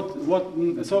say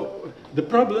so the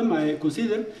problem I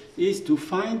consider is to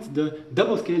find the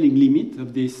double scaling limit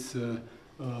of this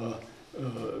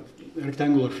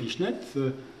rectangular fishnet,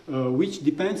 which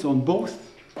depends on both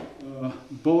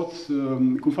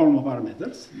conformal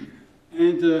parameters.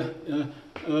 And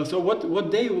so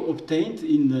what they obtained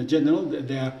in general,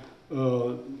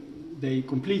 they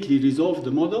completely resolved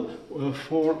the model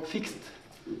for fixed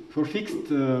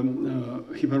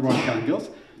hyperbolic angles.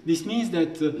 This means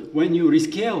that when you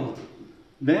rescale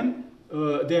them,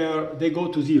 they go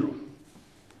to 0.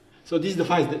 So this is the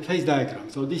phase diagram.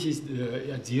 So this is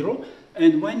at 0,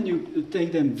 and when you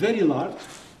take them very large,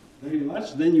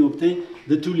 then you obtain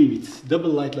the 2 limits: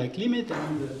 double light-like limit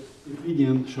and the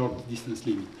Euclidean short distance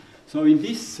limit. So in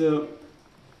this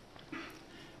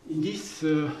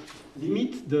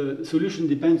limit, the solution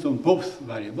depends on both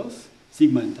variables,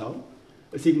 sigma and tau,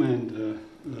 sigma and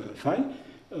phi.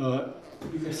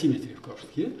 We have symmetry, of course,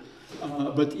 here.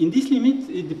 But in this limit,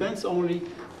 it depends only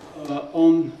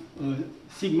on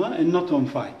sigma and not on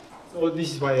phi. So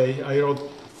this is why I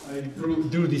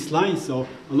drew this line. So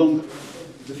along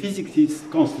the physics is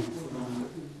constant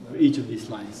on each of these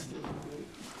lines.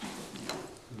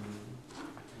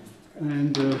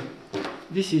 And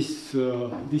this is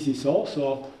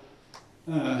also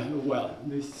well,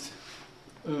 this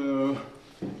let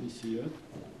me see here.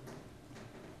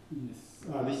 Yes.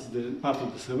 This is the part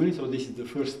of the summary, so this is the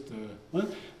first one.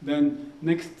 Then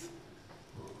next,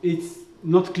 it's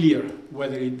not clear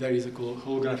whether there is a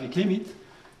holographic limit,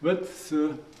 but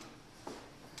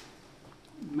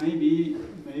maybe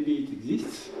it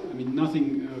exists. I mean,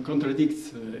 nothing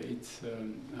contradicts its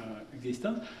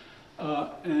existence.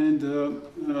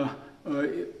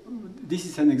 This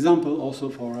is an example also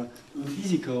for a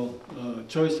physical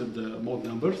choice of the mode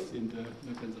numbers in the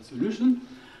Condensed solution.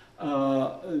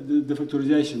 The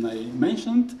factorization I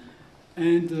mentioned,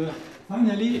 and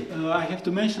finally I have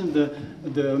to mention the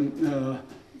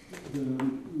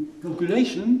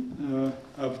calculation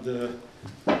of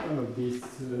these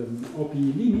OP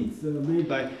limits made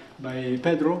by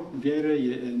Pedro Vieira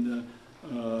and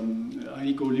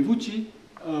Enrico Livucci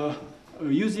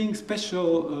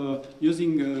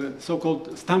using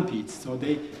so-called stampedes. So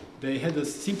they had a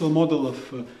simple model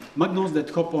of magnons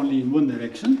that hop only in one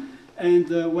direction. And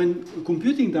when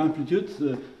computing the amplitude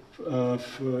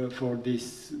for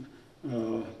these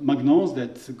magnons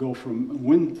that go from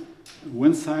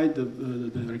one side of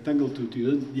the rectangle to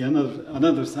the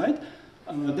another side,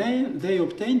 they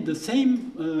obtain the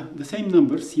same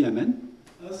number CMN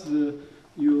as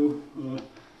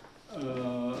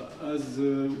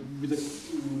with the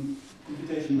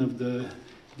computation of the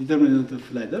determinant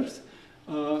of ladders.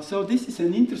 So this is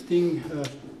an interesting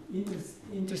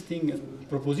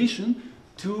proposition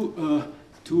to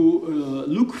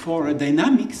look for a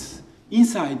dynamics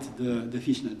inside the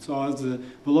fishnet. So as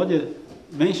Volodya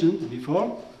mentioned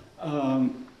before,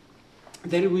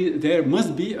 there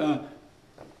must be a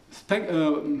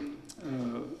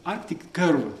Arctic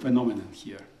curve phenomenon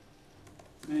here.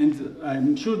 And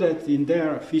I'm sure that in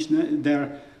their fishnet,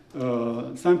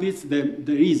 stampedes,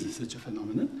 there is such a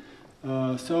phenomenon.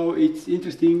 So it's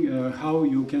interesting how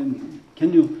you can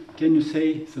you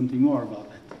say something more about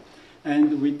that?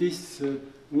 And with these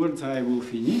words, I will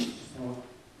finish. So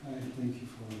I thank you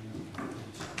for your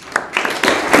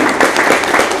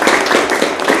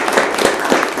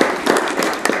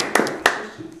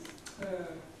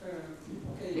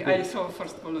attention. I saw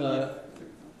first Volodya.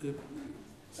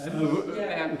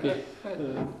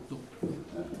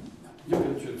 You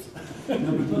can choose.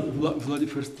 Volodya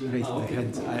first raised the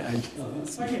hand.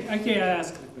 Okay, I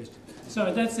ask the question.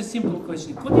 So that's a simple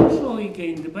question. Could you show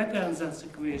again the Condensed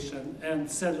equation and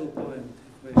saddle point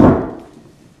equation?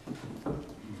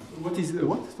 What is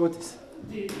what is?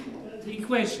 The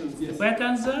equations, yes. The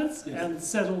Condensed and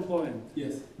saddle point.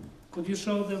 Yes. Could you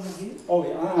show them again? Oh,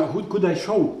 yeah. Who could I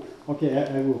show? Okay,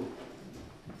 I will.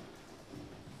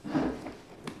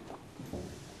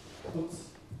 Oops.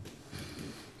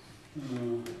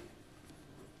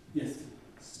 Yes.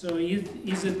 So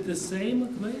is it the same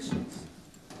equations?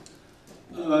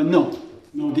 No.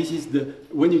 This is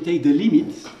when you take the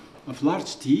limit of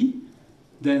large T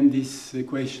then this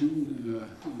equation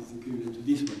is equivalent to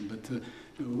this one. But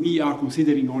we are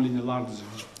considering only the large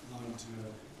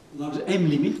M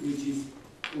limit, which is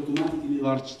automatically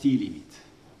large T limit.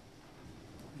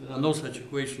 There are no such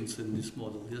equations in this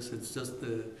model. Yes, it's just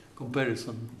a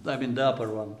comparison. I mean, the upper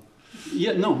one.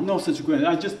 Yeah, no such equation.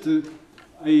 I just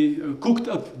I cooked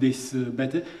up this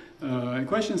better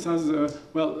equations as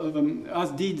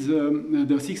as did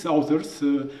the 6 authors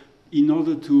in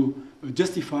order to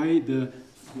justify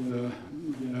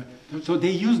so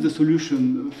they used the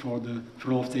solution for the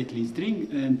Frolov-Saclay string,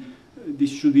 and this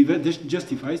should be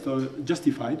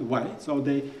justified. Why? So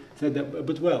they said that,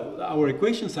 but well, our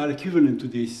equations are equivalent to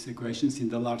these equations in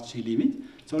the large T limit.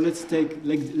 So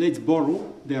let's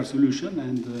borrow their solution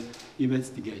and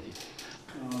investigate it.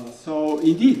 So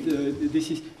indeed,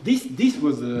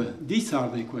 these are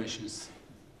the equations.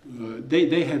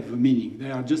 They have a meaning.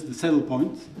 They are just the saddle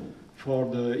point for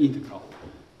the integral.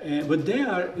 But they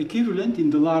are equivalent in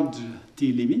the large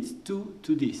T limits to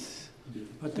this.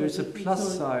 But there's a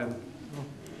plus sign.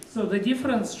 So the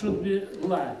difference should be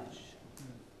large.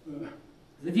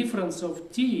 The difference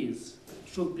of T's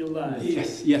should be large.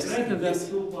 Yes. Greater than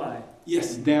 2π.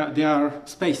 Yes, they are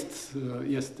spaced.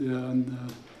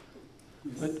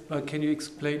 But can you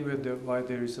explain why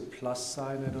there is a plus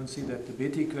sign? I don't see that. The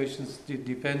Bethe equations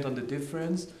depend on the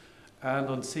difference and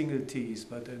on single t's,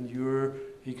 but in your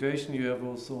equation you have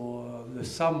also the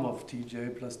sum of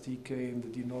tj plus tk in the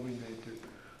denominator.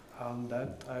 And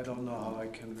that I don't know how I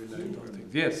can relate those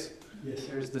things. Yes,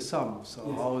 there's the sum.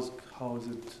 So how is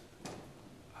it?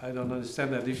 I don't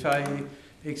understand that. If I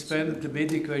expanded the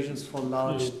Bethe equations for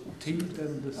large t,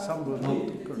 then the sum will not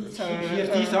occur. Here,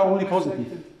 t's are only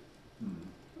positive.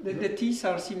 The t's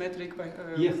are symmetric.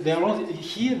 Yes, they are only,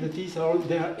 here the t's are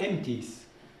they are empties.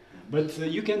 But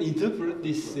you can interpret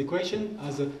this equation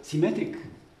as a symmetric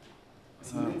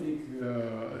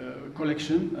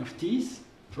collection of t's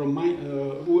from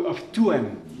of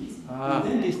 2m. And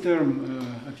then this term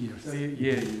appears. So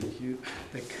you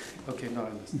think, okay, now I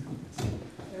understand.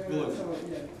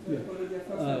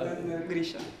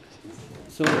 Grisha.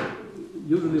 So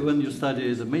usually when you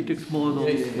study the matrix model or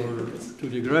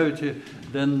 2D gravity,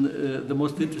 then the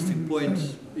most interesting point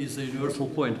is the universal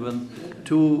point when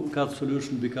two-cut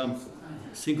solution becomes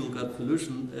single-cut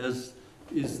solution, as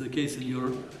is the case in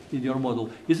your model.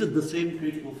 Is it the same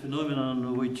critical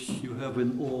phenomenon which you have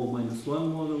in O-1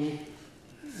 model?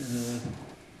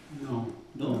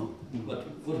 No. But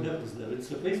what happens there?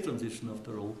 It's a phase transition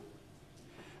after all.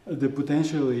 The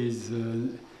potential is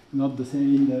not the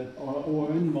same in the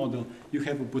ON model. You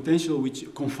have a potential which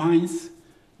confines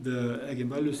the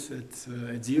eigenvalues at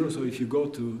 0. So if you go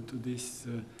to this,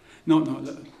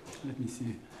 let me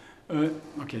see.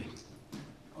 Okay.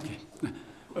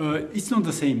 It's not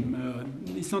the same.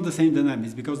 It's not the same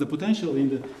dynamics because the potential in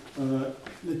the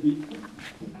let me.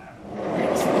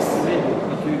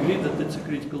 But you agree that it's a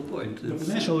critical point. The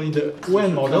potential in the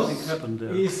ON model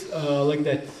is like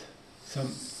that. Some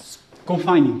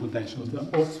confining potential, the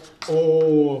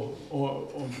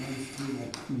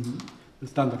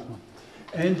standard one,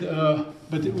 and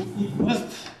but it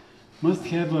must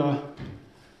have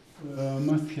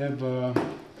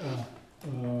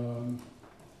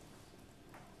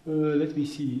let me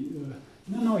see.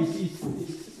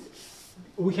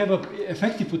 We have an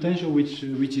effective potential which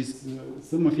is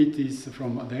some of it is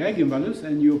from the eigenvalues,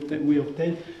 and we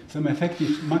obtain some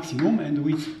effective maximum, and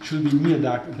which should be near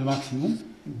the maximum.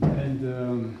 And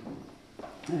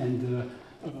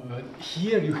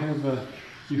here you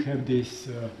have this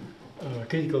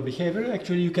critical behavior.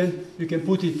 Actually, you can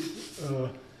put it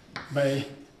by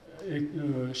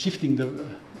shifting the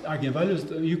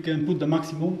eigenvalues. You can put the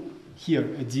maximum here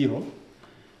at 0,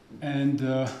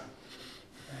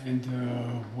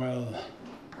 well,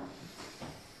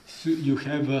 so you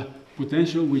have a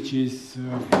potential which is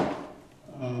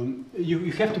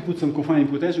you have to put some confining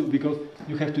potential because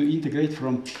you have to integrate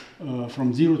from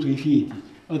 0 to infinity.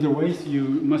 Otherwise, you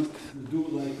must do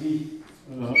like me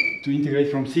to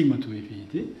integrate from sigma to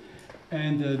infinity,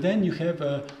 and then you have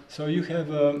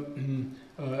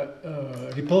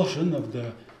repulsion of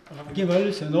the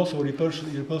eigenvalues and also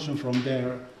repulsion from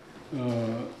their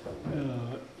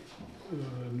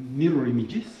mirror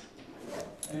images,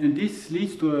 and this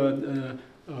leads to a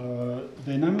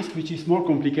dynamics which is more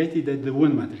complicated than the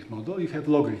one matrix model. You have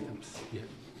logarithms here.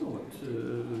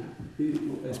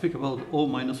 I speak about O-1.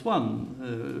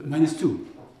 Minus 2.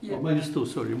 Yeah.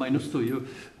 -2.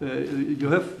 You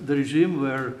have the regime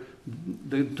where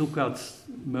the two cuts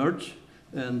merge,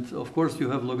 and of course you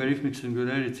have logarithmic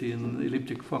singularity in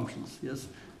elliptic functions, yes?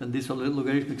 And this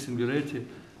logarithmic singularity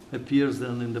appears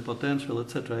then in the potential,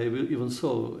 etc. I even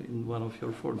saw in one of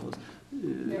your formulas.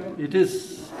 It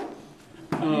is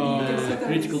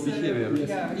critical behavior.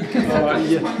 Yeah, you can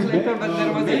respond later, but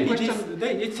there was a question.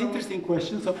 It's interesting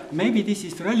question. So maybe this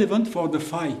is relevant for the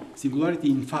phi singularity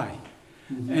in phi,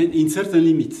 and in certain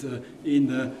limits, in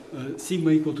the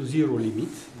sigma equal to 0 limit.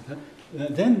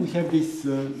 Then we have this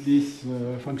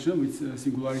function with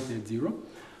singularity at 0.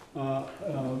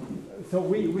 So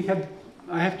we have.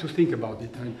 I have to think about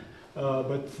it.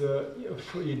 But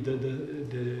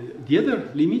the other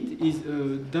limit is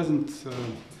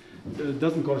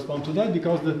doesn't correspond to that,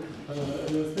 because the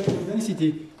spectral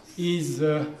density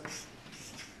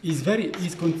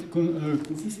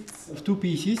consists of two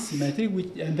pieces symmetric,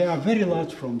 and they are very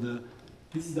large from the.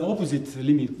 This is the opposite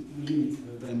limit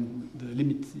than the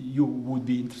limit you would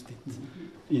be interested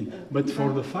in. But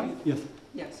for the phi, yes.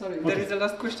 Yeah, sorry. Okay. There is a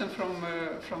last question from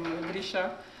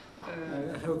Grisha.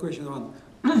 I have a question on.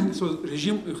 So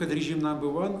regime, you had regime number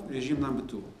 1, regime number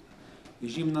 2.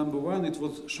 Regime number 1, it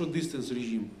was short distance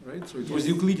regime, right? So it was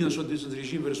Euclidean short distance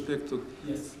regime with respect to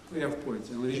F points.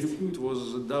 And regime 2, it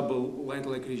was a double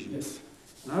light-like regime. Yes.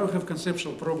 Now I have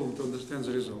conceptual problem to understand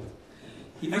the result.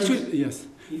 Actually, yes.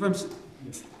 If I'm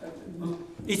Yes.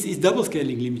 It's double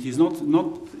scaling limit. It's not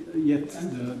yet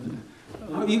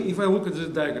if I look at this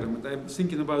diagram, and I'm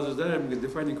thinking about this diagram, we're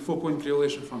defining 4-point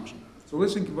correlation function. So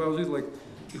let's think about it like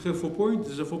you have 4 points,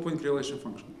 this is a 4-point correlation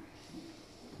function.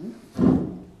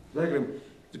 Diagram,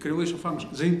 the correlation function,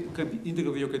 the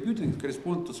integral you're computing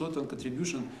corresponds to certain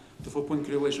contribution to 4-point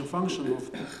correlation function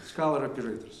of scalar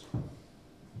operators.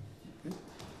 Okay.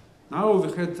 Now we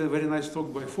had a very nice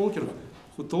talk by Volker,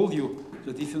 who told you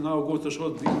that if you now go to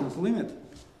short distance limit,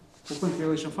 4-point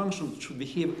correlation function should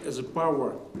behave as a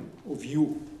power of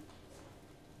u.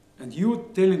 And you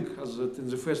telling us that in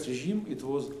the first regime it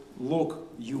was log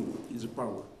u in the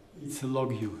power. It's a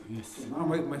log u, yes. So now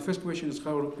my first question is,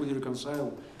 how would you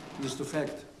reconcile these two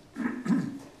facts?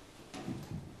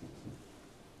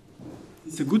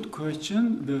 It's a good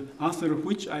question, the answer of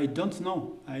which I don't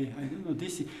know. I don't know.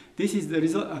 This is the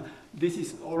result. This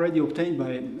is already obtained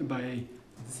by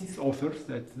 6 authors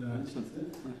that,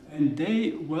 and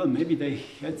maybe they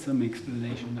had some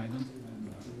explanation. I don't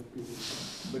remember.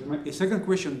 But my second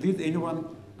question: did anyone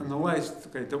analyze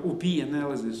the OP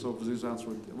analysis of this answer?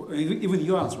 Even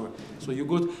your answer. So you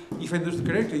got, if I understand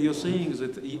correctly, you're saying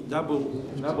that double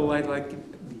light-like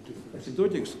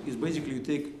asymptotics is basically you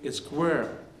take a square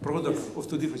product of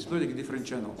two different asymptotic different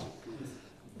channels.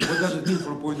 What does it mean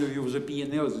from the point of view of the P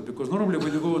analysis? Because normally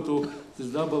when you go to this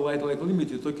double light-like limit,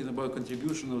 you're talking about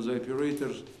contribution of the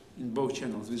operators in both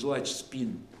channels with large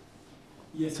spin.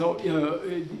 Yeah, so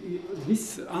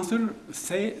this answer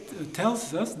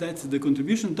tells us that the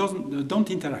contribution don't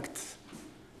interact.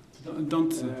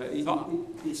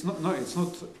 It's not. No, it's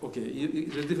not. Okay,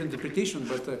 it's a different interpretation,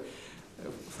 but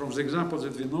from the examples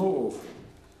that we know of,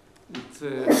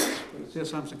 it says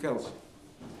something else.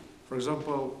 For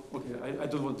example, okay, I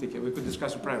don't want to take it. We could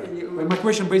discuss it privately. But my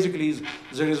question basically is: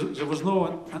 there was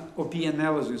no OP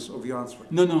analysis of your answer.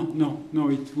 No.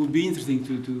 It would be interesting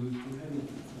to have it.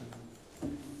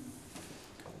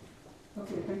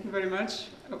 Okay, thank you very much.